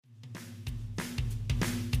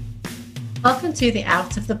Welcome to the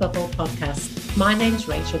Out of the Bubble podcast. My name's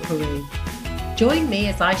Rachel Peru. Join me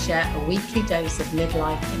as I share a weekly dose of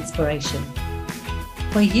midlife inspiration,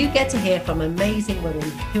 where you get to hear from amazing women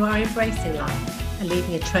who are embracing life and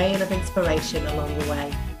leaving a trail of inspiration along the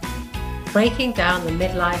way, breaking down the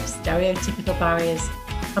midlife stereotypical barriers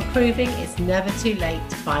and proving it's never too late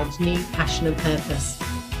to find new passion and purpose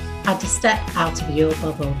and to step out of your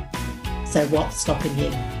bubble. So what's stopping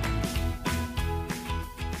you?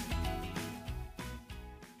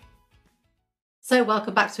 So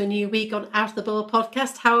welcome back to a new week on Out of the Bubble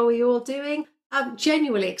podcast. How are we all doing? I'm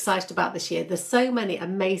genuinely excited about this year. There's so many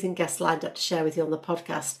amazing guests lined up to share with you on the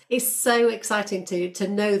podcast. It's so exciting to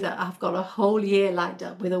know that I've got a whole year lined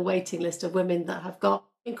up with a waiting list of women that have got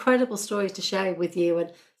incredible stories to share with you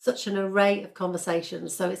and such an array of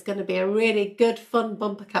conversations. So it's going to be a really good, fun,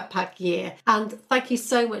 bumper pack year. And thank you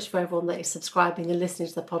so much for everyone that is subscribing and listening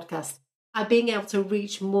to the podcast. I'm being able to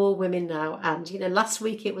reach more women now. And, last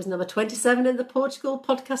week it was number 27 in the Portugal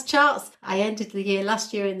podcast charts. I ended the year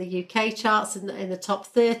last year in the UK charts in the top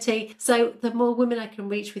 30. So the more women I can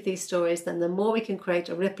reach with these stories, then the more we can create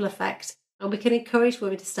a ripple effect. And we can encourage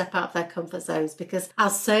women to step out of their comfort zones, because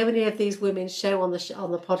as so many of these women show on the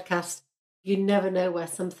podcast, you never know where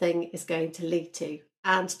something is going to lead to.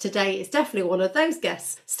 And today is definitely one of those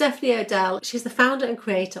guests, Stephanie Odell. She's the founder and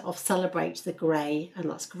creator of Celebrate the Grey, and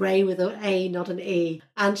that's grey with an A, not an E.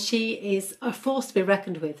 And she is a force to be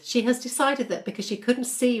reckoned with. She has decided that because she couldn't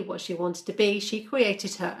see what she wanted to be, she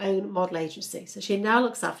created her own model agency. So she now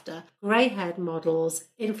looks after grey-haired models,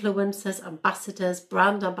 influencers, ambassadors,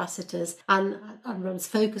 brand ambassadors, and runs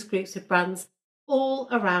focus groups with brands all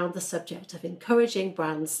around the subject of encouraging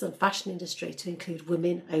brands and fashion industry to include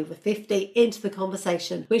women over 50 into the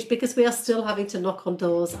conversation, which, because we are still having to knock on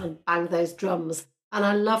doors and bang those drums. And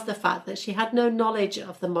I love the fact that she had no knowledge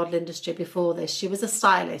of the model industry before this. She was a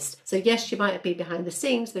stylist. So yes, she might have been behind the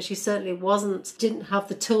scenes, but she certainly didn't have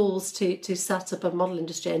the tools to set up a model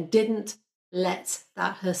industry, and didn't let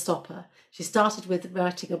that her stop her. She started with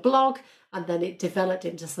writing a blog, and then it developed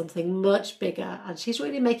into something much bigger. And she's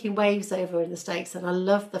really making waves over in the States. And I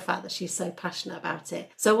love the fact that she's so passionate about it.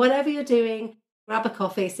 So whatever you're doing, grab a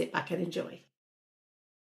coffee, sit back and enjoy.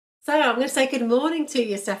 So I'm going to say good morning to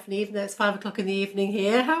you, Stephanie, even though it's 5 o'clock in the evening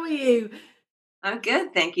here. How are you? I'm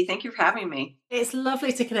good, thank you. Thank you for having me. It's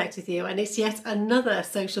lovely to connect with you, and it's yet another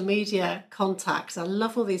social media contact. I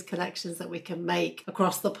love all these connections that we can make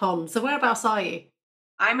across the pond. So whereabouts are you?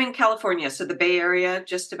 I'm in California, so the Bay Area,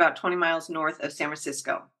 just about 20 miles north of San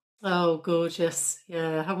Francisco. Oh, gorgeous.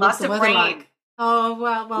 Yeah. What's Lots the of weather rain. like? Oh,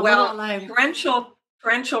 well, we're not alone.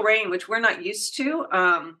 Torrential rain, which we're not used to.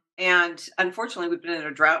 And unfortunately, we've been in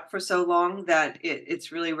a drought for so long that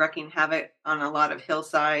it's really wreaking havoc on a lot of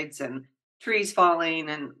hillsides and trees falling,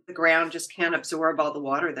 and the ground just can't absorb all the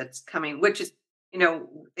water that's coming, which is,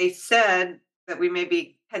 they said that we may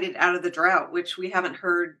be headed out of the drought, which we haven't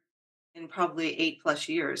heard in probably 8+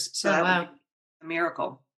 years. So that would be a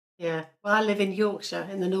miracle. Yeah. Well, I live in Yorkshire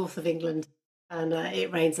in the north of England, and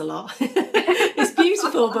it rains a lot. It's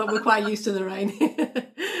beautiful, but we're quite used to the rain.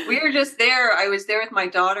 We were just there. I was there with my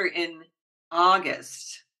daughter in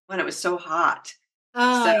August when it was so hot.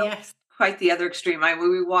 Oh, so, yes. Quite the other extreme.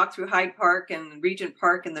 We walked through Hyde Park and Regent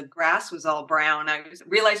Park, and the grass was all brown. I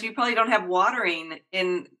realized you probably don't have watering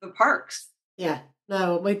in the parks. Yeah.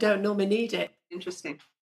 No, we don't normally need it. Interesting.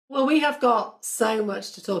 Well, we have got so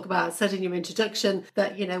much to talk about. I said in your introduction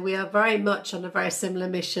that, we are very much on a very similar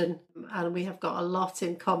mission, and we have got a lot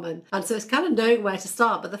in common. And so it's kind of knowing where to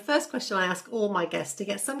start. But the first question I ask all my guests to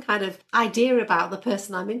get some kind of idea about the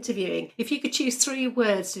person I'm interviewing, if you could choose 3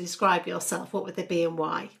 words to describe yourself, what would they be and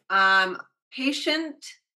why? Patient,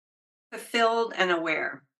 fulfilled, and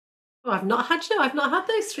aware. Oh, I've not had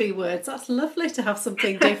those 3 words. That's lovely to have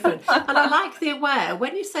something different. And I like the aware.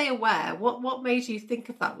 When you say aware, what made you think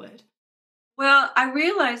of that word? Well, I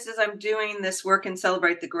realized as I'm doing this work in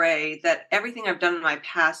Celebrate the Grey that everything I've done in my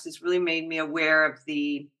past has really made me aware of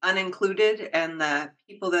the unincluded and the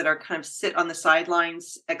people that are kind of sit on the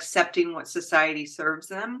sidelines accepting what society serves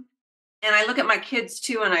them. And I look at my kids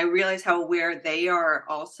too, and I realize how aware they are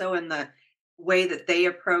also in the way that they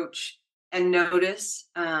approach and notice.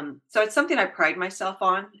 So it's something I pride myself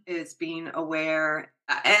on, is being aware.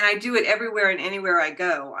 And I do it everywhere and anywhere I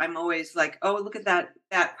go. I'm always like, oh, look at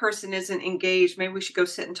that person isn't engaged. Maybe we should go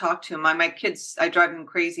sit and talk to them. My kids, I drive them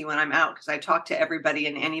crazy when I'm out because I talk to everybody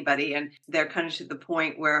and anybody. And they're kind of to the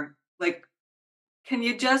point where, like, can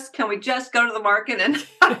we just go to the market and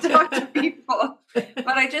talk to people?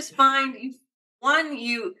 But I just find,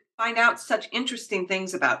 you find out such interesting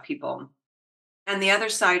things about people. And the other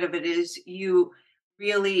side of it is you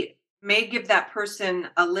really may give that person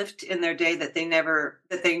a lift in their day that they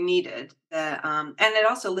needed. And it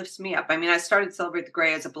also lifts me up. I mean, I started Celebrate the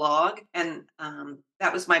Gray as a blog, and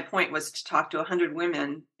that was my point, was to talk to 100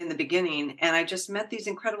 women in the beginning. And I just met these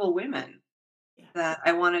incredible women Yeah. that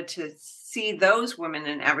I wanted to see those women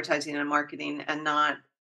in advertising and marketing, and not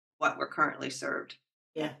what we're currently served.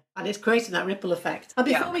 Yeah, and it's creating that ripple effect. And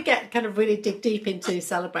before Yeah. we get kind of really dig deep into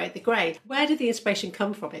Celebrate the Grey, where did the inspiration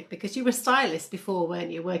come from it? Because you were a stylist before,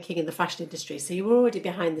 weren't you, working in the fashion industry? So you were already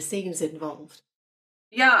behind the scenes involved.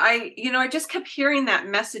 Yeah, I just kept hearing that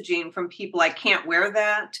messaging from people. I can't wear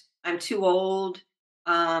that. I'm too old.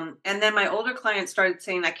 And then my older clients started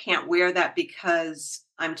saying, I can't wear that because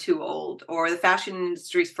I'm too old, or the fashion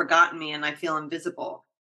industry's forgotten me and I feel invisible.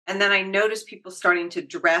 And then I noticed people starting to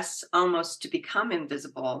dress almost to become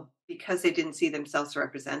invisible because they didn't see themselves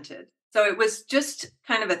represented. So it was just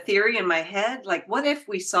kind of a theory in my head. Like, what if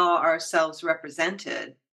we saw ourselves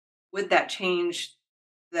represented? Would that change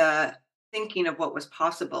the thinking of what was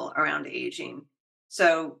possible around aging?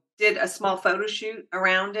 So did a small photo shoot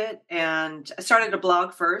around it, and I started a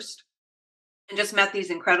blog first and just met these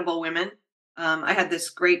incredible women. I had this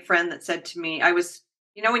great friend that said to me,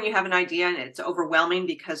 when you have an idea and it's overwhelming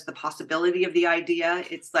because the possibility of the idea,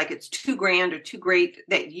 it's like it's too grand or too great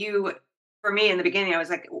for me in the beginning, I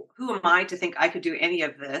was like, who am I to think I could do any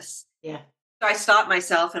of this? Yeah. So I stopped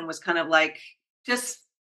myself and was kind of like, just,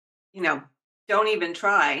 you know, don't even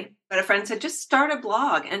try. But a friend said, just start a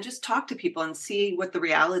blog and just talk to people and see what the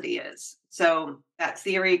reality is. So that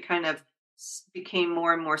theory kind of became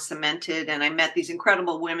more and more cemented. And I met these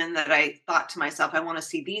incredible women that I thought to myself, I want to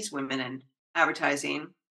see these women in advertising.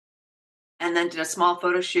 And then did a small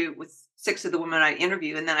photo shoot with 6 of the women I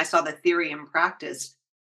interviewed. And then I saw the theory in practice.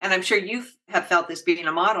 And I'm sure you have felt this being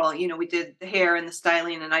a model. We did the hair and the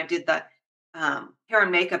styling, and I did the hair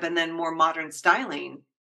and makeup, and then more modern styling,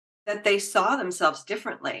 that they saw themselves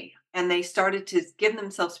differently, and they started to give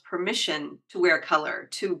themselves permission to wear color,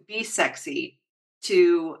 to be sexy,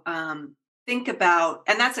 to think about,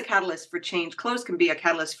 and that's a catalyst for change. Clothes can be a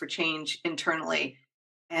catalyst for change internally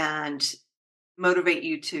and motivate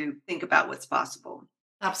you to think about what's possible.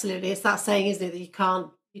 Absolutely. It's that saying, isn't it, that you can't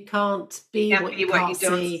be Can't what you be what can't you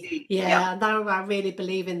don't see. see. Yeah. Yeah, and I really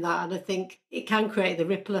believe in that. And I think it can create the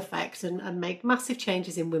ripple effect and make massive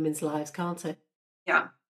changes in women's lives, can't it? Yeah.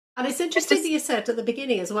 And it's It interesting that just you said at the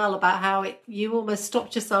beginning as well about how you almost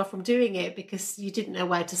stopped yourself from doing it because you didn't know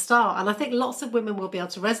where to start. And I think lots of women will be able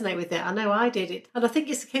to resonate with it. I know I did it. And I think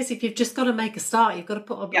it's the case, if you've just got to make a start, you've got to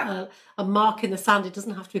put yeah, a mark in the sand. It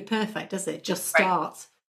doesn't have to be perfect, does it? Just right. start.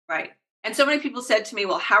 Right. And so many people said to me,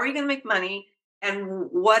 well, how are you going to make money? And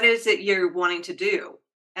what is it you're wanting to do?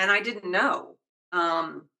 And I didn't know.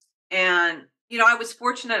 And, I was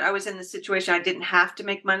fortunate. I was in the situation I didn't have to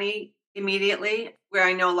make money immediately, where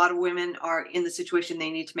I know a lot of women are in the situation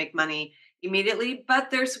they need to make money immediately,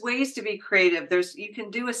 but there's ways to be creative. You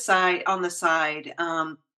can do a side on the side.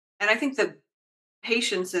 And I think the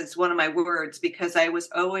patience is one of my words, because I was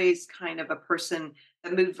always kind of a person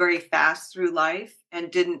that moved very fast through life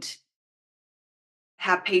and didn't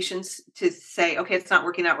have patience to say, okay, it's not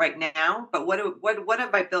working out right now, but what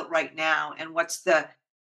have I built right now, and what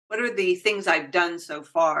are the things I've done so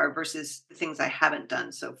far versus the things I haven't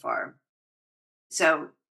done so far. So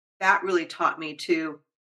that really taught me to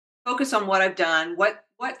focus on what I've done,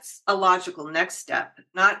 what's a logical next step,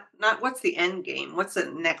 not what's the end game, what's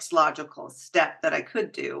the next logical step that I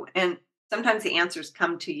could do. And sometimes the answers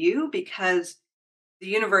come to you because the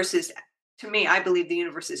universe is, to me, I believe the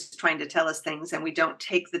universe is trying to tell us things, and we don't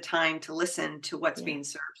take the time to listen to what's Yeah. being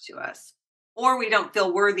served to us, or we don't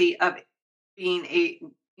feel worthy of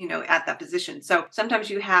being at that position. So sometimes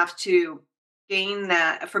you have to gain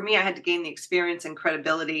that. For me, I had to gain the experience and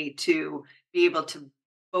credibility to be able to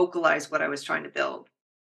vocalize what I was trying to build.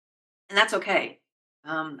 And that's okay.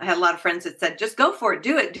 I had a lot of friends that said, just go for it,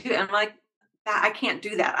 do it, do it. I'm like, I can't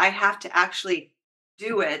do that. I have to actually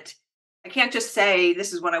do it. I can't just say,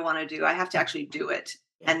 this is what I want to do. I have to actually do it.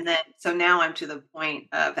 Yeah. And then, so now I'm to the point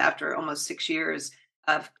of, after almost 6 years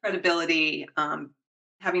of credibility,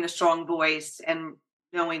 having a strong voice and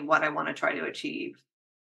knowing what I want to try to achieve.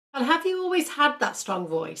 And have you always had that strong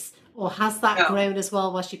voice, or has that So grown as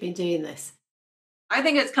well whilst you've been doing this? I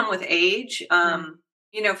think it's come with age. Mm.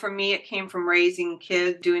 For me, it came from raising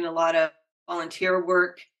kids, doing a lot of volunteer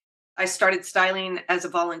work. I started styling as a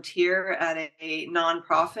volunteer at a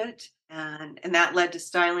nonprofit, and that led to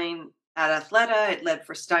styling at Athleta. It led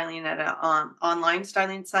for styling at an online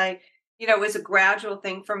styling site. It was a gradual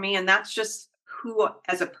thing for me, and that's just who,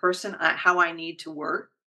 as a person, how I need to work.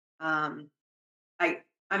 Um, I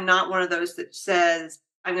I'm not one of those that says,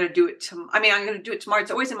 I'm going to do it I'm going to do it tomorrow.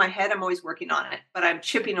 It's always in my head. I'm always working on it, but I'm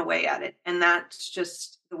chipping away at it. And that's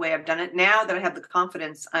just the way I've done it. Now that I have the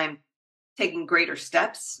confidence, I'm taking greater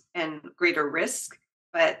steps and greater risk,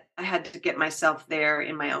 but I had to get myself there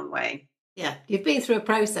in my own way. Yeah, you've been through a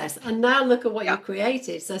process and now look at what Yeah. you've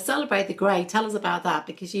created. So Celebrate the Grey, tell us about that,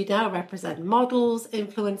 because you now represent models,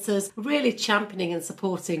 influencers, really championing and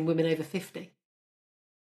supporting women over 50.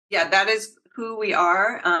 Yeah, that is who we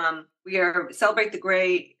are. We are Celebrate the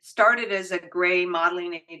Grey started as a gray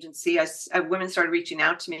modeling agency. Women started reaching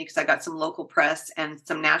out to me because I got some local press and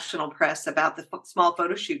some national press about the small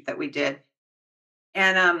photo shoot that we did.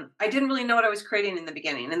 And I didn't really know what I was creating in the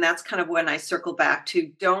beginning. And that's kind of when I circle back to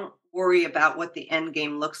don't worry about what the end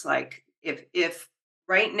game looks like. If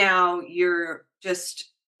right now you're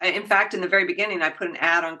just, in fact, in the very beginning, I put an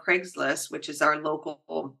ad on Craigslist, which is our local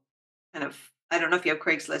kind of, I don't know if you have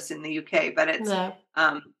Craigslist in the UK, but it's No.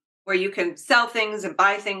 where you can sell things and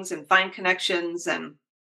buy things and find connections. And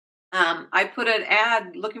I put an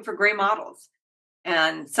ad looking for gray models.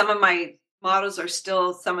 And some of my models are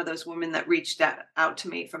still some of those women that reached out to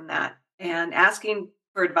me from that and asking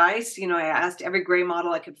for advice. I asked every gray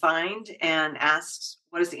model I could find and asked,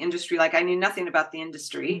 what is the industry like? I knew nothing about the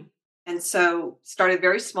industry. And so started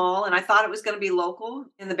very small, and I thought it was going to be local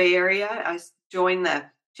in the Bay Area. I joined the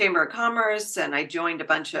Chamber of Commerce and I joined a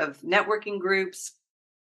bunch of networking groups,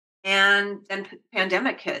 and then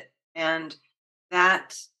pandemic hit, and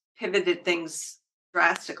that pivoted things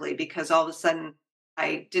drastically because all of a sudden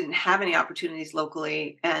I didn't have any opportunities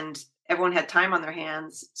locally and everyone had time on their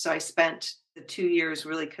hands. So I spent the 2 years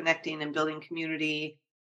really connecting and building community,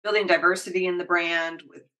 building diversity in the brand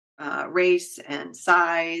with race and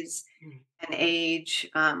size and age.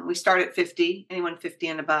 We start at 50, anyone 50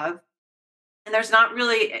 and above. And there's not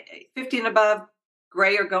really 50 and above.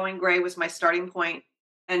 Gray or going gray was my starting point,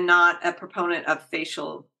 and not a proponent of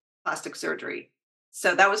facial plastic surgery.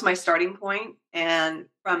 So that was my starting point. And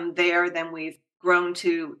from there, then we've grown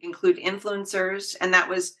to include influencers. And that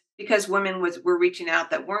was because women were reaching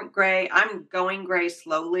out that weren't gray. I'm going gray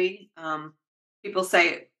slowly. People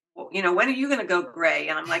say, well, when are you going to go gray?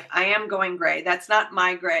 And I'm like, I am going gray. That's not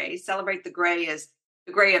my gray. Celebrate the Gray is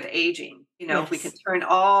the gray of aging. If we can turn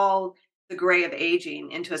all the gray of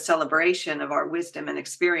aging into a celebration of our wisdom and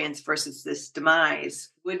experience versus this demise,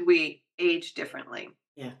 would we age differently?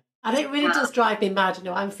 Yeah. And it really does drive me mad.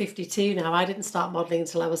 I'm 52 now. I didn't start modelling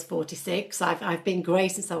until I was 46. I've been grey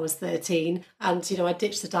since I was 13. And, I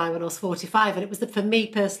ditched the dye when I was 45. And it was, for me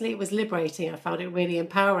personally, it was liberating. I found it really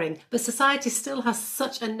empowering. But society still has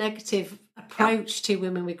such a negative approach to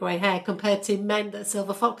women with grey hair compared to men that are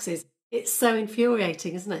silver foxes. It's so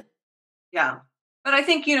infuriating, isn't it? Yeah. But I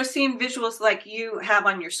think, seeing visuals like you have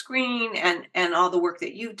on your screen and all the work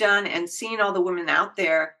that you've done and seeing all the women out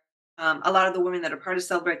there, a lot of the women that are part of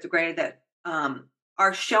Celebrate the Gray that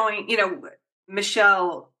are showing,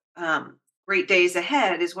 Michelle, Great Days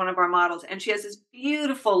Ahead is one of our models, and she has this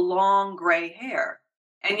beautiful long gray hair.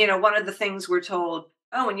 And, one of the things we're told,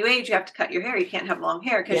 oh, when you age, you have to cut your hair. You can't have long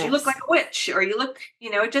hair because you look like a witch, or you look,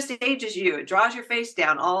 it just ages you. It draws your face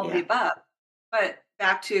down, all of the above. But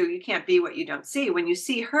back to, you can't be what you don't see. When you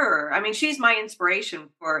see her, she's my inspiration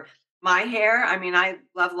for my hair. I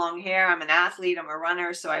love long hair. I'm an athlete. I'm a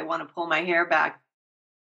runner. So I want to pull my hair back,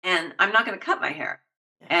 and I'm not going to cut my hair.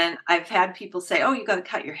 And I've had people say, oh, you got to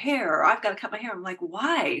cut your hair, or I've got to cut my hair. I'm like,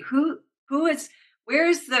 why? Where's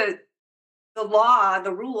the law,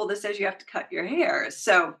 the rule that says you have to cut your hair?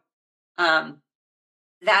 So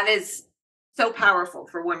that is so powerful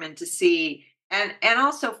for women to see. And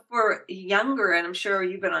also for younger, and I'm sure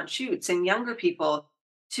you've been on shoots, and younger people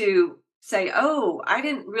to say, oh, I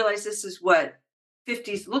didn't realize this is what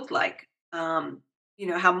 50s looked like.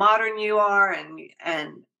 How modern you are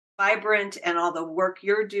and vibrant, and all the work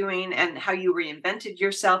you're doing, and how you reinvented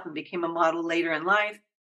yourself and became a model later in life.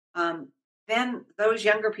 Then those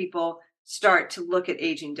younger people start to look at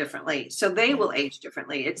aging differently. So they will age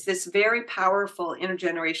differently. It's this very powerful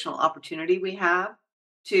intergenerational opportunity we have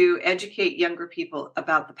to educate younger people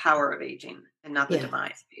about the power of aging and not the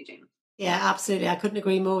demise of aging. Yeah, absolutely. I couldn't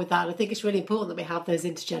agree more with that. And I think it's really important that we have those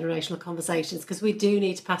intergenerational conversations, because we do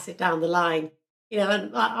need to pass it down the line.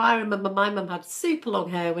 And I remember my mum had super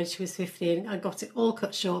long hair when she was 50 and got it all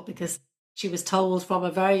cut short because she was told from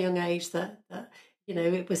a very young age that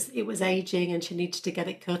it was aging and she needed to get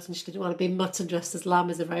it cut, and she didn't want to be mutton dressed as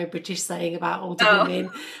lamb, is a very British saying about older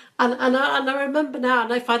women. And I remember now,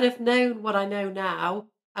 and if I'd have known what I know now,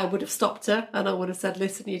 I would have stopped her and I would have said,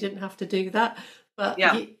 listen, you didn't have to do that. But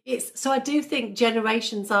so I do think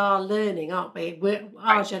generations are learning, aren't we?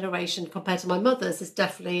 Our generation compared to my mother's has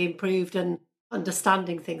definitely improved and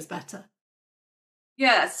understanding things better.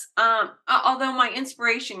 Yes. Although my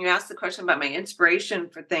inspiration, you asked the question about my inspiration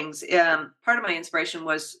for things. Part of my inspiration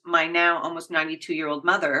was my now almost 92-year-old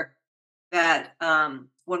mother that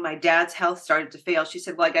when my dad's health started to fail, she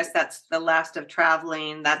said, well, I guess that's the last of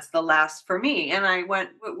traveling. That's the last for me. And I went,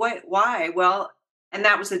 what, why? Well, and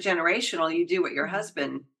that was a generational, you do what your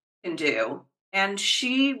husband can do. And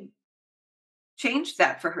she changed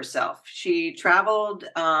that for herself. She traveled.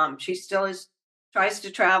 She still is tries to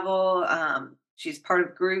travel. She's part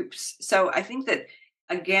of groups. So I think that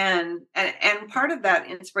again, and part of that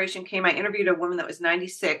inspiration came. I interviewed a woman that was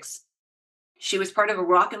 96. She was part of a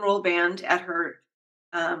rock and roll band at her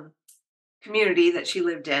um, community that she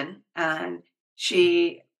lived in, and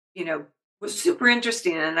she, was super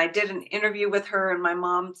interesting. And I did an interview with her, and my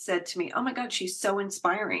mom said to me, "Oh my God, she's so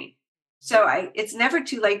inspiring." So it's never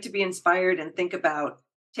too late to be inspired and think about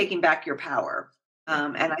taking back your power.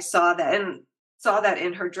 And I saw that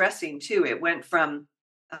in her dressing too. It went from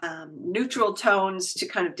neutral tones to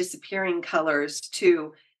kind of disappearing colors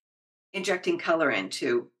to injecting color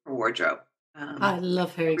into her wardrobe. I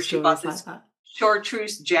love hearing She bought stories like this that.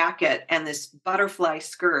 chartreuse jacket and this butterfly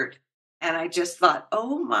skirt, and I just thought,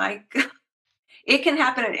 "Oh my God, it can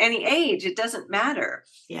happen at any age. It doesn't matter."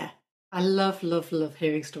 Yeah. I love, love, love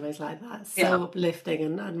hearing stories like that. It's Yeah. so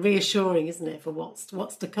uplifting and reassuring, isn't it, for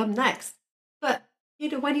what's to come next. But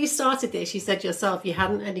when you started this, you said yourself you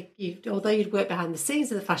hadn't although you'd worked behind the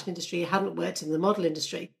scenes of the fashion industry, you hadn't worked in the model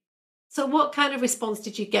industry. So what kind of response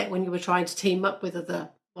did you get when you were trying to team up with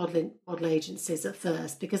other model agencies at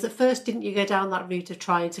first? Because at first, didn't you go down that route of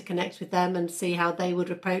trying to connect with them and see how they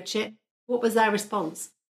would approach it? What was their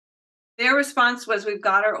response? Their response was, "We've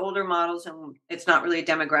got our older models, and it's not really a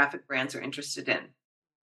demographic brands are interested in."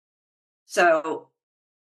 So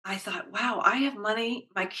I thought, wow, I have money.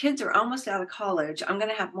 My kids are almost out of college. I'm going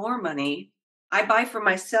to have more money. I buy for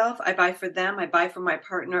myself. I buy for them. I buy for my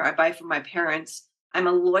partner. I buy for my parents. I'm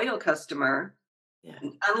a loyal customer. Yeah.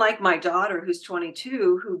 Unlike my daughter, who's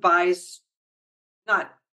 22, who buys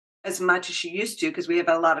not as much as she used to, because we have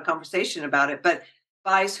a lot of conversation about it, but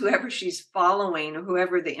buys whoever she's following,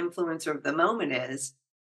 whoever the influencer of the moment is.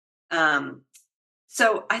 Um,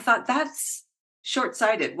 so I thought that's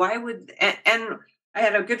short-sighted. Why would and I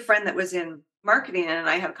had a good friend that was in marketing, and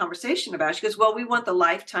I had a conversation about it. She goes, "Well, we want the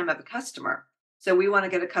lifetime of a customer. So we want to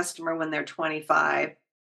get a customer when they're 25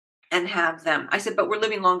 and have them." I said, "But we're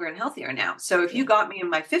living longer and healthier now. So if you Yeah. got me in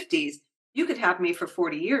my 50s, you could have me for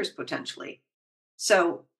 40 years potentially."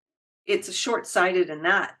 So it's a short-sighted in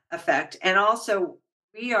that effect. And also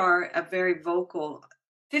we are a very vocal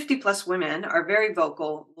 50 plus women are very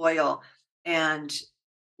vocal, loyal, and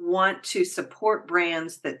want to support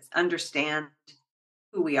brands that understand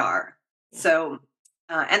who we are. Yeah. So,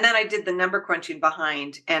 and then I did the number crunching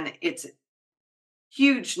behind, and it's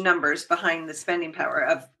huge numbers behind the spending power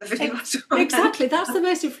of the 50 plus women. Exactly. That's the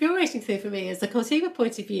most infuriating thing for me as a consumer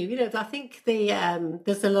point of view. I think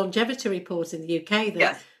there's a longevity report in the UK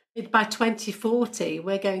that Yes. by 2040,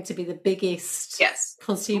 we're going to be the biggest Yes.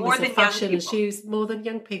 consumers More of than young fashion and people. shoes, more than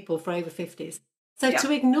young people for over 50s. So Yeah.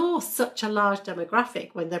 to ignore such a large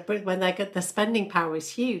demographic when their spending power is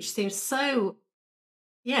huge seems so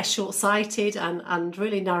short-sighted and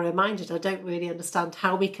really narrow-minded. I don't really understand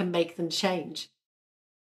how we can make them change.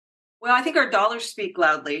 Well, I think our dollars speak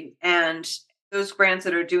loudly, and those brands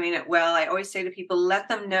that are doing it well, I always say to people, let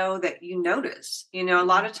them know that you notice. A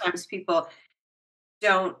lot of times people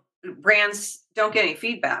don't brands don't get any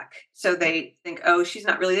feedback. So they think, "Oh, she's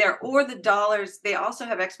not really there." Or the dollars, they also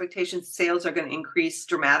have expectations sales are going to increase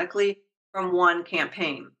dramatically from one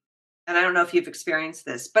campaign. And I don't know if you've experienced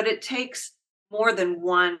this, but it takes more than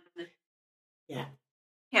one Yeah.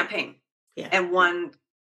 campaign Yeah. and one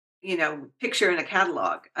picture in a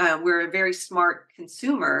catalog. We're a very smart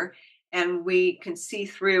consumer, and we can see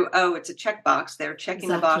through, oh, it's a checkbox. They're checking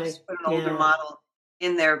the box Exactly. to put an older Yeah. model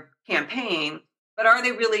in their campaign. But are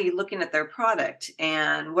they really looking at their product?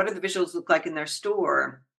 And what do the visuals look like in their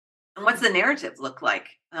store? And what's the narrative look like?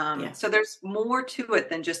 Yeah. So there's more to it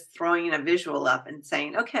than just throwing a visual up and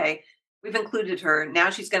saying, okay, we've included her.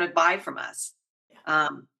 Now she's going to buy from us.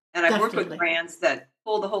 And I've worked with Definitely. brands that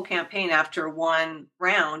pull the whole campaign after one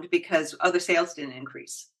round because other sales didn't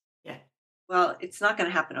increase. Yeah. Well, it's not going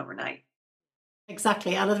to happen overnight.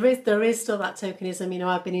 Exactly. And there is still that tokenism.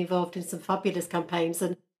 I've been involved in some fabulous campaigns,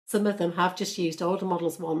 and some of them have just used older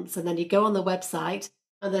models once. And then you go on the website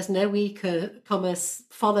and there's no e-commerce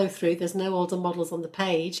follow through. There's no older models on the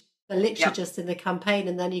page. They're literally Yep. just in the campaign.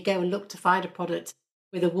 And then you go and look to find a product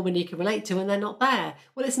with a woman you can relate to, and they're not there.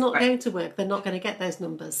 Well, it's not Right. going to work. They're not going to get those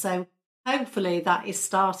numbers. So hopefully that is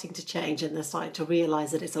starting to change, and they're starting to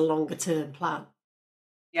realize that it's a longer term plan.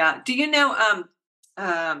 Yeah. Do you know,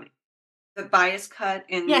 the Bias Cut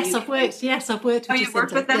in the Yes, I've UK. worked. Yes, I've worked Oh, with you've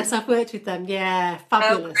worked Jacinta. with them? Yes, I've worked with them. Yeah, Oh,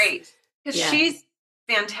 fabulous. great. Because Yeah, she's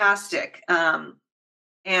fantastic,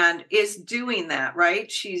 and is doing that,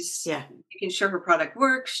 right? She's yeah, making sure her product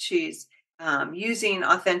works. She's using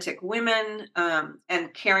authentic women,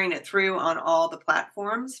 and carrying it through on all the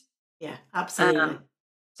platforms. yeah, absolutely. Um,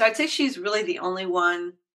 so I'd say she's really the only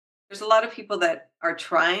one. There's a lot of people that are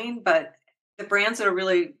trying, but the brands that are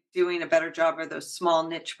really doing a better job are those small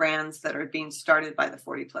niche brands that are being started by the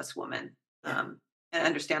 40 plus woman, Yeah. and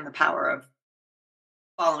understand the power of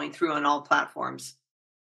following through on all platforms.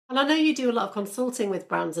 And I know you do a lot of consulting with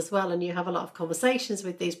brands as well, and you have a lot of conversations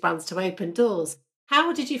with these brands to open doors.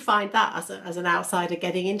 How did you find that as an outsider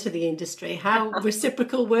getting into the industry? How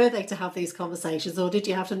reciprocal were they to have these conversations, or did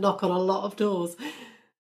you have to knock on a lot of doors?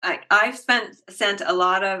 I've sent a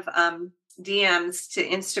lot of DMs to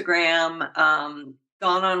Instagram,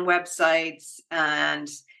 gone on websites, and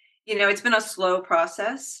it's been a slow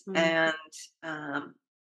process. Mm, And um,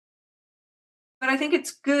 but I think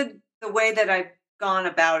it's good the way that I've gone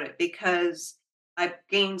about it, because I've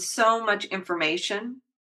gained so much information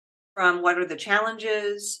from what are the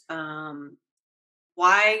challenges,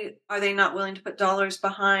 why are they not willing to put dollars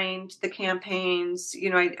behind the campaigns.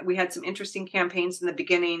 We had some interesting campaigns in the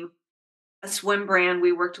beginning. A swim brand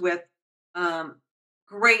we worked with, um,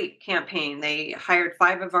 great campaign. They hired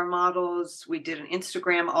 5 of our models. We did an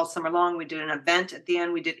Instagram all summer long. We did an event at the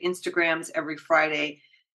end. We did Instagrams every Friday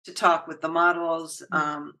to talk with the models,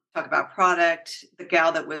 mm. talk about product. The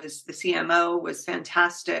gal that was the CMO was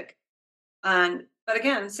fantastic. And but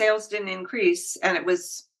again, sales didn't increase, and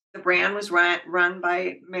the brand was run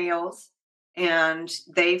by males, and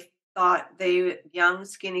they thought they young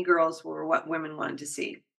skinny girls were what women wanted to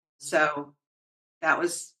see. So that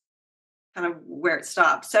was kind of where it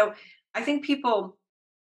stopped. So I think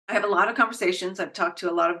I have a lot of conversations. I've talked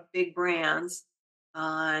to a lot of big brands,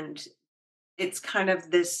 and it's kind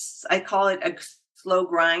of this, I call it a slow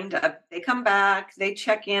grind. They come back, they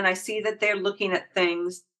check in. I see that they're looking at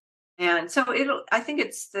things. And so I think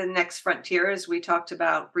it's the next frontier, as we talked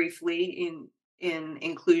about briefly in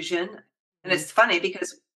inclusion. And Mm. it's funny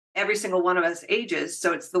because every single one of us ages.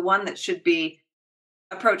 So it's the one that should be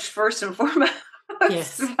approached first and foremost,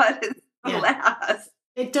 Yes. but it's the Yeah. last.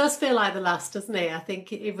 It does feel like the last, doesn't it? I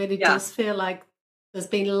think it really Yeah. does feel like there's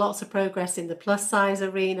been lots of progress in the plus size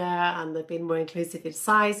arena, and they've been more inclusive in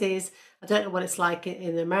sizes. I don't know what it's like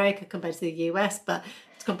in America compared to the US, but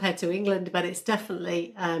compared to England, but it's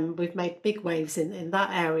definitely we've made big waves in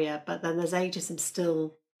that area. But then there's ageism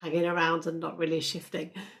still hanging around and not really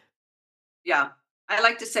shifting. Yeah. I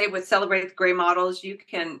like to say with Celebrate the Gray models, you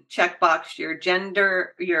can check box your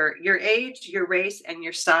gender, your age, your race, and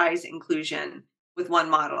your size inclusion with one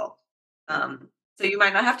model. Yeah. So you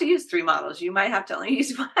might not have to use 3 models. You might have to only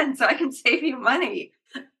use one, so I can save you money.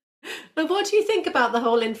 But what do you think about the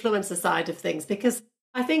whole influencer side of things? Because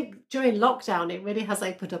I think during lockdown, it really has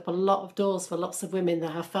opened up a lot of doors for lots of women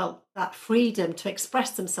that have felt that freedom to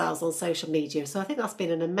express themselves on social media. So I think that's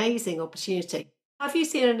been an amazing opportunity. Have you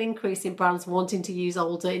seen an increase in brands wanting to use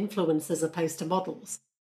older influencers as opposed to models?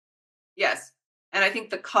 Yes. And I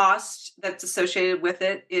think the cost that's associated with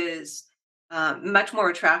it is much more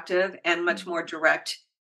attractive and much more direct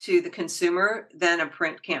to the consumer than a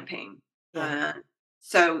print campaign. Yeah. Uh,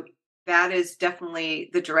 so that is definitely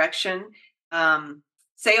the direction.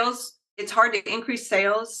 Sales, it's hard to increase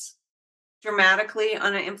sales dramatically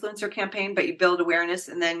on an influencer campaign, but you build awareness,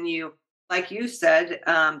 and then like you said,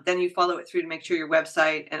 then you follow it through to make sure your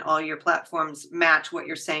website and all your platforms match what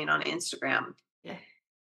you're saying on Instagram. Yeah.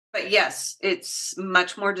 But yes, it's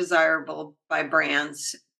much more desirable by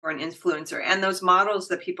brands for an influencer. And those models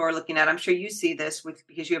that people are looking at, I'm sure you see this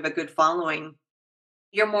because you have a good following.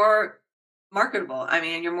 You're more marketable. I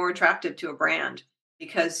mean, you're more attractive to a brand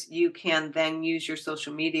because you can then use your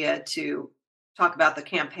social media to talk about the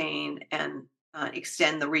campaign and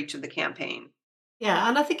extend the reach of the campaign. Yeah,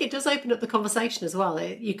 and I think it does open up the conversation as well.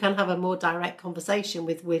 You can have a more direct conversation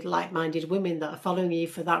with like-minded women that are following you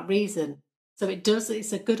for that reason. So it does.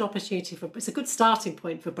 It's a good opportunity it's a good starting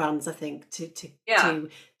point for brands, I think, Yeah. to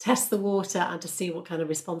test the water and to see what kind of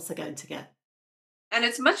response they're going to get. And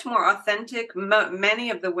it's much more authentic.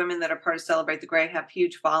 Many of the women that are part of Celebrate the Gray have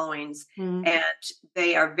huge followings, Mm.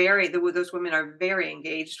 and those women are very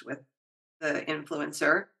engaged with the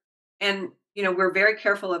influencer. And, we're very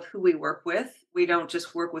careful of who we work with. We don't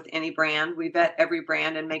just work with any brand. We vet every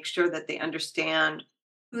brand and make sure that they understand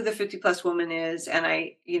who the 50 plus woman is. And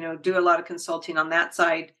I, do a lot of consulting on that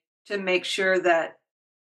side to make sure that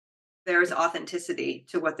there's authenticity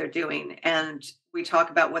to what they're doing. And we talk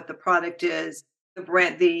about what the product is.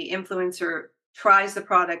 The influencer tries the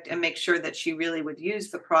product and makes sure that she really would use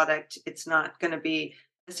the product. It's not going to be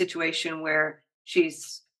a situation where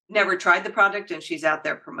she's never tried the product and she's out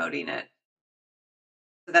there promoting it.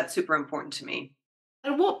 So that's super important to me.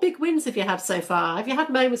 And what big wins have you had so far? Have you had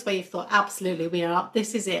moments where you've thought, absolutely,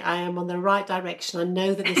 this is it. I am on the right direction. I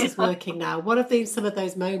know that this is working now. What have been some of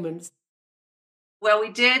those moments? Well, we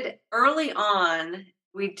did early on,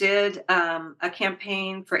 we did a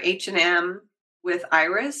campaign for H&M with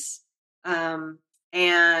Iris. And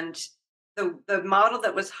the model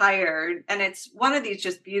that was hired, and it's one of these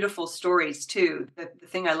just beautiful stories too. The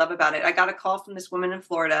thing I love about it, I got a call from this woman in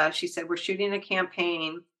Florida. She said, we're shooting a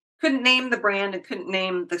campaign. Couldn't name the brand and couldn't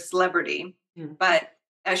name the celebrity. But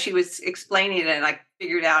as she was explaining it, I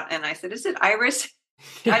figured out, and I said, is it Iris?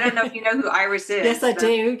 I don't know if you know who Iris is. Yes, I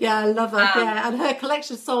do. Yeah, I love her. Yeah, and her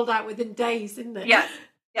collection sold out within days, didn't it? Yeah,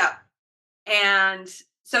 yeah. And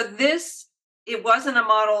so it wasn't a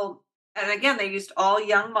model, and again, they used all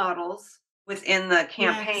young models within the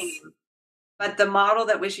campaign, yes. But the model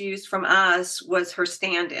that was used from us was her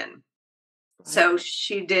stand-in. Right. So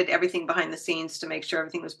she did everything behind the scenes to make sure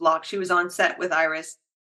everything was blocked. She was on set with Iris.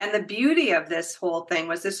 And the beauty of this whole thing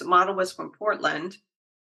was this model was from Portland,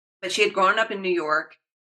 but she had grown up in New York.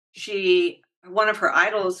 One of her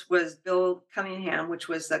idols was Bill Cunningham, which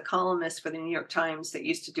was the columnist for the New York Times that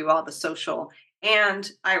used to do all the social,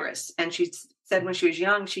 and Iris. And she said when she was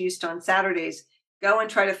young, she used to on Saturdays go and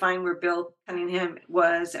try to find where Bill Cunningham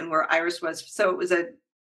was and where Iris was. So it was a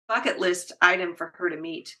bucket list item for her to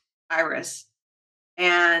meet Iris.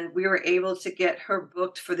 And we were able to get her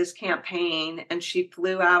booked for this campaign. And she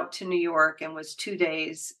flew out to New York and was 2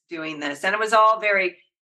 days doing this. And it was all very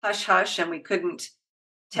hush hush, and we couldn't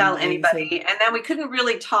tell anybody. And then we couldn't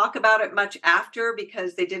really talk about it much after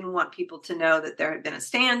because they didn't want people to know that there had been a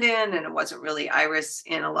stand-in and it wasn't really Iris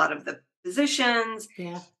in a lot of the positions.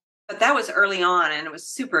 Yeah. But that was early on, and it was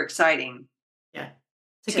super exciting. Yeah.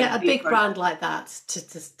 To get a big brand like that,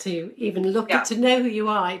 to even look at, to know who you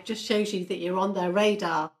are, it just shows you that you're on their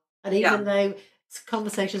radar. And even though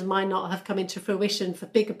conversations might not have come into fruition for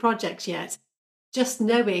bigger projects yet, just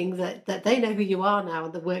knowing that they know who you are now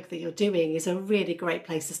and the work that you're doing is a really great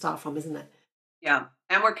place to start from, isn't it? Yeah.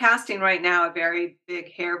 And we're casting right now a very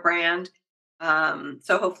big hair brand.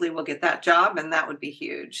 So hopefully we'll get that job, and that would be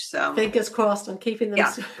huge. So fingers crossed. I'm keeping them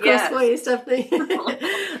crossed for you, Stephanie.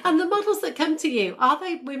 And the models that come to you, are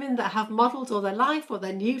they women that have modeled all their life, or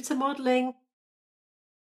they're new to modeling?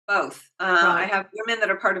 Both. Right. I have women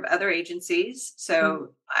that are part of other agencies.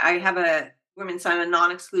 So I have women sign a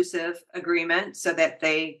non-exclusive agreement so that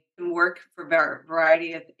they can work for a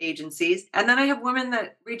variety of agencies. And then I have women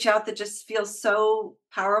that reach out that just feel so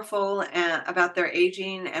powerful about their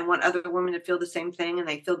aging and want other women to feel the same thing. And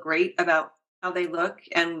they feel great about how they look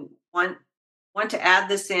and want to add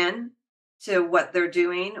this in to what they're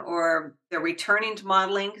doing, or they're returning to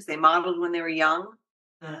modeling because they modeled when they were young.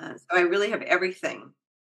 So I really have everything.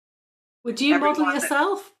 Would you model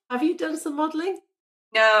yourself? Have you done some modeling?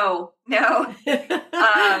 No. No. But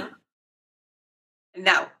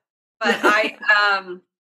I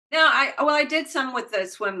did some with the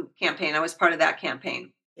swim campaign. I was part of that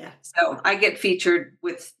campaign. Yeah. So I get featured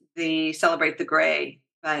with the Celebrate the Gray.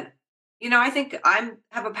 But, I think I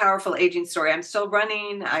have a powerful aging story. I'm still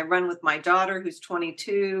running. I run with my daughter who's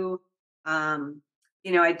 22.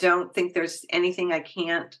 I don't think there's anything I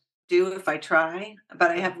can't do if I try.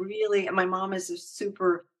 But I have my mom is a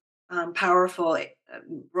super powerful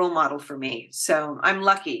role model for me. So I'm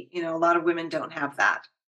lucky. A lot of women don't have that.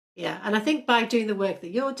 Yeah. And I think by doing the work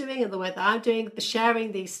that you're doing and the work that I'm doing,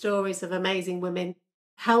 sharing these stories of amazing women,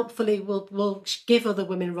 helpfully will give other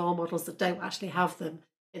women role models that don't actually have them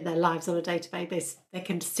in their lives on a day-to-day basis. They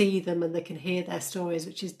can see them and they can hear their stories,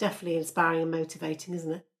 which is definitely inspiring and motivating,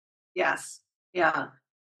 isn't it? Yes. Yeah.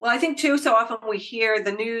 Well, I think too, so often we hear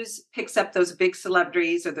the news picks up those big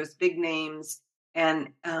celebrities or those big names. And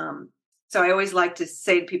so I always like to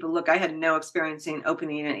say to people, look, I had no experience in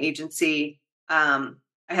opening an agency. I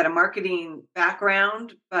had a marketing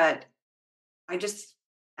background, but I just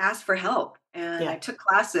asked for help, and I took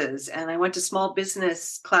classes, and I went to small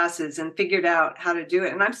business classes and figured out how to do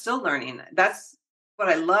it. And I'm still learning. That's what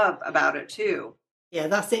I love about it too. Yeah,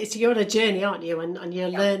 that's it. So you're on a journey, aren't you? And you're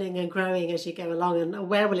learning and growing as you go along. And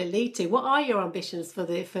where will it lead to? What are your ambitions for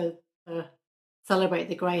Celebrate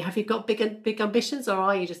the Grey? Have you got big ambitions, or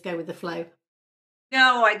are you just going with the flow?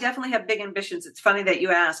 No, I definitely have big ambitions. It's funny that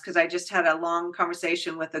you asked, because I just had a long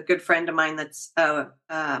conversation with a good friend of mine that's a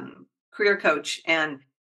career coach. And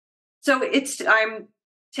so I'm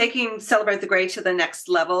taking Celebrate the Grey to the next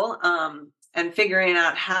level, and figuring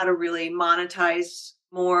out how to really monetize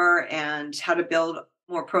more and how to build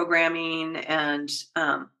more programming and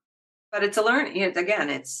but it's a learning. Again,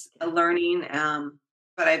 it's a learning.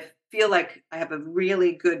 But I feel like I have a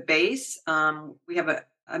really good base. We have an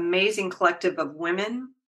amazing collective of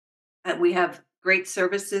women, and we have great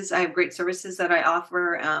services. I have great services that I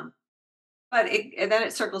offer. But and then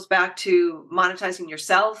it circles back to monetizing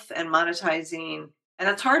yourself and monetizing, and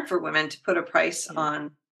it's hard for women to put a price Yeah.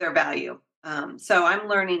 on their value. So I'm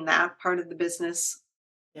learning that part of the business.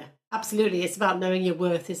 Yeah, absolutely. It's about knowing your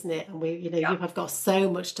worth, isn't it? And Yeah. you have got so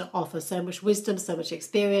much to offer, so much wisdom, so much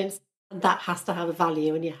experience, and that has to have a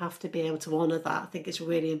value, and you have to be able to honour that. I think it's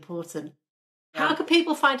really important. How Yeah. can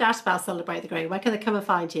people find out about Celebrate the Grey? Where can they come and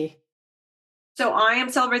find you? So I am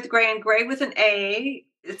Celebrate the Gray, and Gray with an A.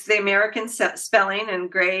 It's the American spelling, and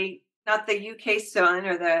Gray, not the UK spelling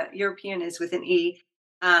or the European, is with an E.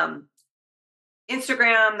 Um,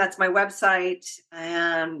 Instagram, that's my website,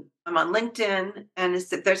 and I'm on LinkedIn. And if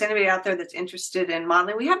there's anybody out there that's interested in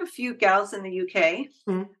modeling, we have a few gals in the UK.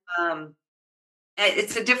 Mm. Um,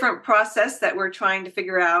 it's a different process that we're trying to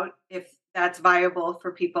figure out if that's viable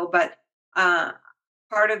for people. But uh,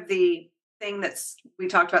 part of the thing that's we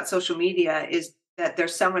talked about social media is that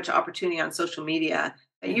there's so much opportunity on social media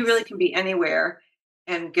that you really Yes. can be anywhere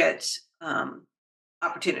and get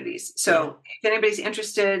opportunities. Yeah. So if anybody's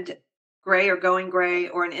interested, Gray or Going Gray,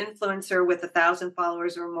 or an influencer with 1,000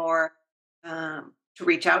 followers or more, to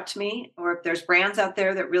reach out to me. Or if there's brands out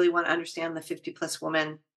there that really want to understand the 50 plus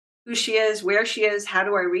woman, who she is, where she is, how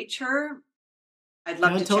do I reach her? I'd Go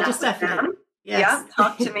love and to talk to chat with Stephanie. them. Yes. Yeah,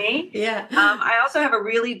 talk to me. Yeah. I also have a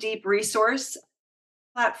really deep resource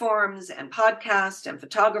platforms and podcasts and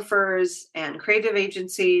photographers and creative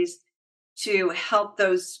agencies to help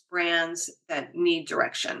those brands that need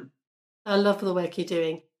direction. I love the work you're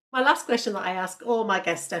doing. My last question that I ask all my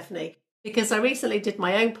guests, Stephanie, because I recently did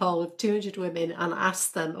my own poll of 200 women and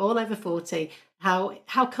asked them, all over 40,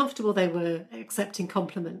 how comfortable they were accepting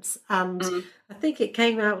compliments. And Mm. I think it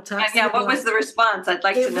came out to And yeah, what was the response? I'd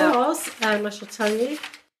like to it know. was, I shall tell you,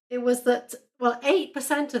 it was that, well,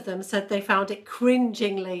 8% of them said they found it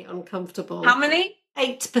cringingly uncomfortable. How many?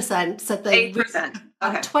 8% said they 8%.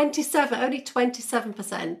 and Okay.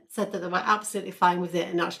 27% said that they were absolutely fine with it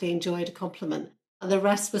and actually enjoyed a compliment. And the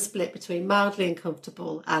rest were split between mildly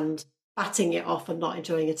uncomfortable and batting it off and not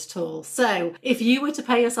enjoying it at all. So if you were to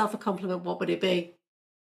pay yourself a compliment, what would it be?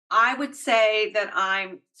 I would say that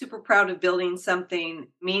I'm super proud of building something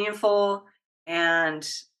meaningful and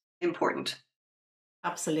important.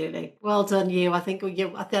 Absolutely. Well done, you.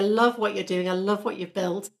 I love what you're doing. I love what you've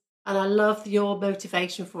built. And I love your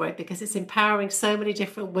motivation for it because it's empowering so many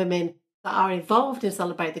different women that are involved in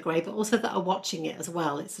Celebrate the Grey, but also that are watching it as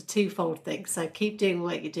well. It's a twofold thing. So keep doing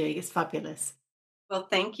what you're doing. It's fabulous. Well,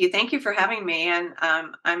 thank you. Thank you for having me. And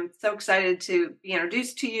I'm so excited to be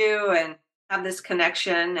introduced to you and have this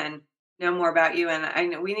connection and know more about you. And I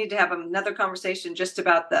know we need to have another conversation just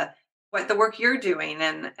about the work you're doing.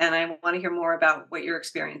 And I want to hear more about what your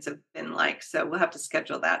experience have been like. So we'll have to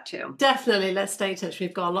schedule that too. Definitely. Let's stay in touch.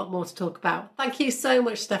 We've got a lot more to talk about. Thank you so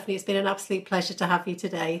much, Stephanie. It's been an absolute pleasure to have you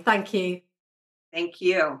today. Thank you. Thank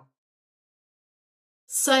you.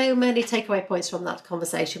 So many takeaway points from that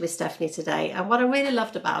conversation with Stephanie today. And what I really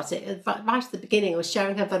loved about it, right at the beginning, was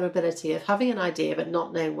sharing her vulnerability of having an idea but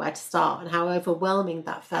not knowing where to start and how overwhelming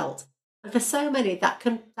that felt. And for so many, that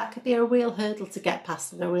could be a real hurdle to get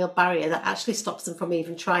past and a real barrier that actually stops them from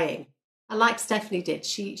even trying. And like Stephanie did,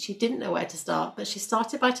 she didn't know where to start, but she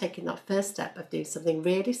started by taking that first step of doing something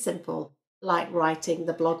really simple, like writing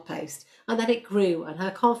the blog post. And then it grew and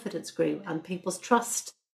her confidence grew and people's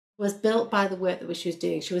trust was built by the work that she was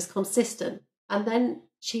doing. She was consistent. And then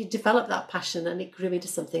she developed that passion and it grew into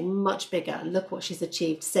something much bigger. And look what she's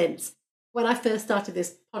achieved since. When I first started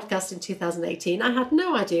this podcast in 2018, I had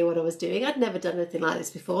no idea what I was doing. I'd never done anything like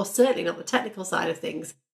this before, certainly not the technical side of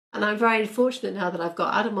things. And I'm very fortunate now that I've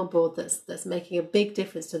got Adam on board that's making a big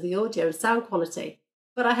difference to the audio and sound quality.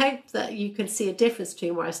 But I hope that you can see a difference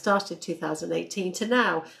between where I started in 2018 to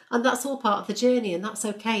now. And that's all part of the journey, and that's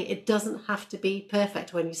okay. It doesn't have to be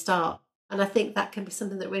perfect when you start. And I think that can be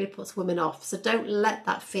something that really puts women off. So don't let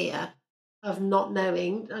that fear of not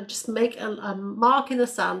knowing, just make a mark in the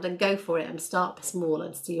sand and go for it and start small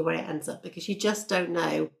and see where it ends up, because you just don't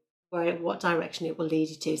know what direction it will lead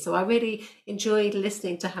you to. So I really enjoyed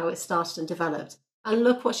listening to how it started and developed. And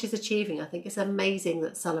look what she's achieving. I think it's amazing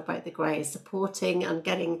that Celebrate the Grey is supporting and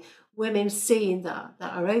getting women seen that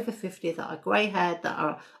are over 50, that are grey haired, that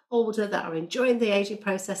are older, that are enjoying the aging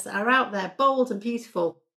process, that are out there, bold and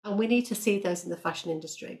beautiful. And we need to see those in the fashion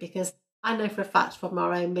industry, because I know for a fact from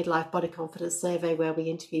our own midlife body confidence survey, where we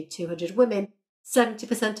interviewed 200 women,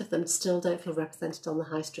 70% of them still don't feel represented on the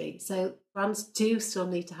high street. So brands do still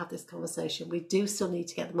need to have this conversation. We do still need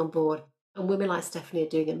to get them on board. And women like Stephanie are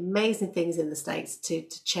doing amazing things in the States to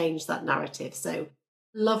change that narrative. So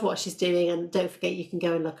love what she's doing. And don't forget, you can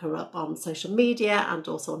go and look her up on social media and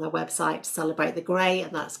also on her website, Celebrate the Grey.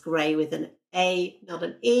 And that's grey with an A, not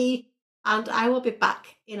an E. And I will be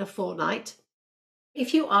back in a fortnight.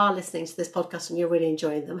 If you are listening to this podcast and you're really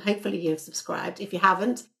enjoying them, hopefully you've subscribed. If you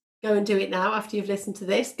haven't, go and do it now after you've listened to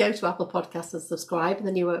this. Go to Apple Podcasts and subscribe, and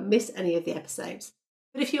then you won't miss any of the episodes.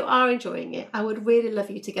 But if you are enjoying it, I would really love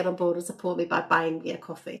you to get on board and support me by buying me a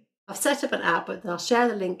coffee. I've set up an app, but I'll share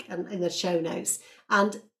the link in the show notes.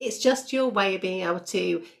 And it's just your way of being able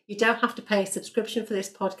to, you don't have to pay a subscription for this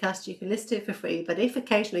podcast. You can listen to it for free. But if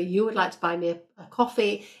occasionally you would like to buy me a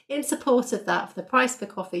coffee in support of that, for the price of a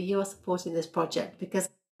coffee, you are supporting this project, because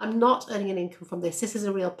I'm not earning an income from this. This is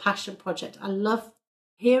a real passion project. I love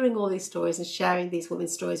hearing all these stories and sharing these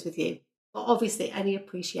women's stories with you. But obviously, any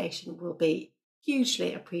appreciation will be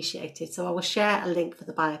hugely appreciated. So I will share a link for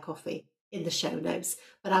the buy a coffee in the show notes.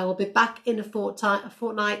 But I will be back in a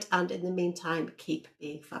fortnight, and in the meantime, keep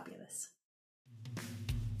being fabulous.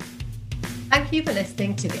 Thank you for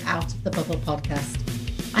listening to the Out of the Bubble podcast.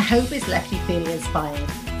 I hope it's left you feeling inspired.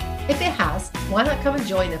 If it has, why not come and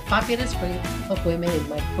join a fabulous group of women in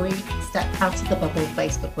my free Step Out of the Bubble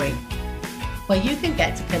Facebook group, where you can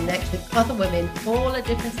get to connect with other women all at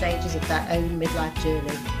different stages of their own midlife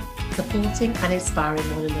journey, supporting and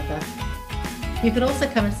inspiring one another. You can also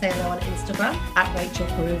come and say hello on Instagram at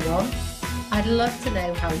RachelCarew1. I'd love to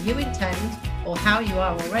know how you intend, or how you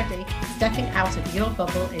are already, stepping out of your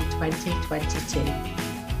bubble in 2022.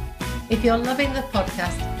 If you're loving the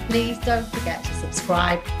podcast, please don't forget to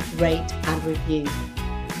subscribe, rate and review.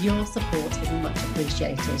 Your support is much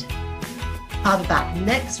appreciated. I'll be back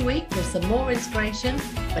next week with some more inspiration,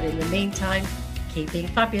 but in the meantime, keep being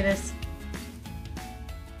fabulous.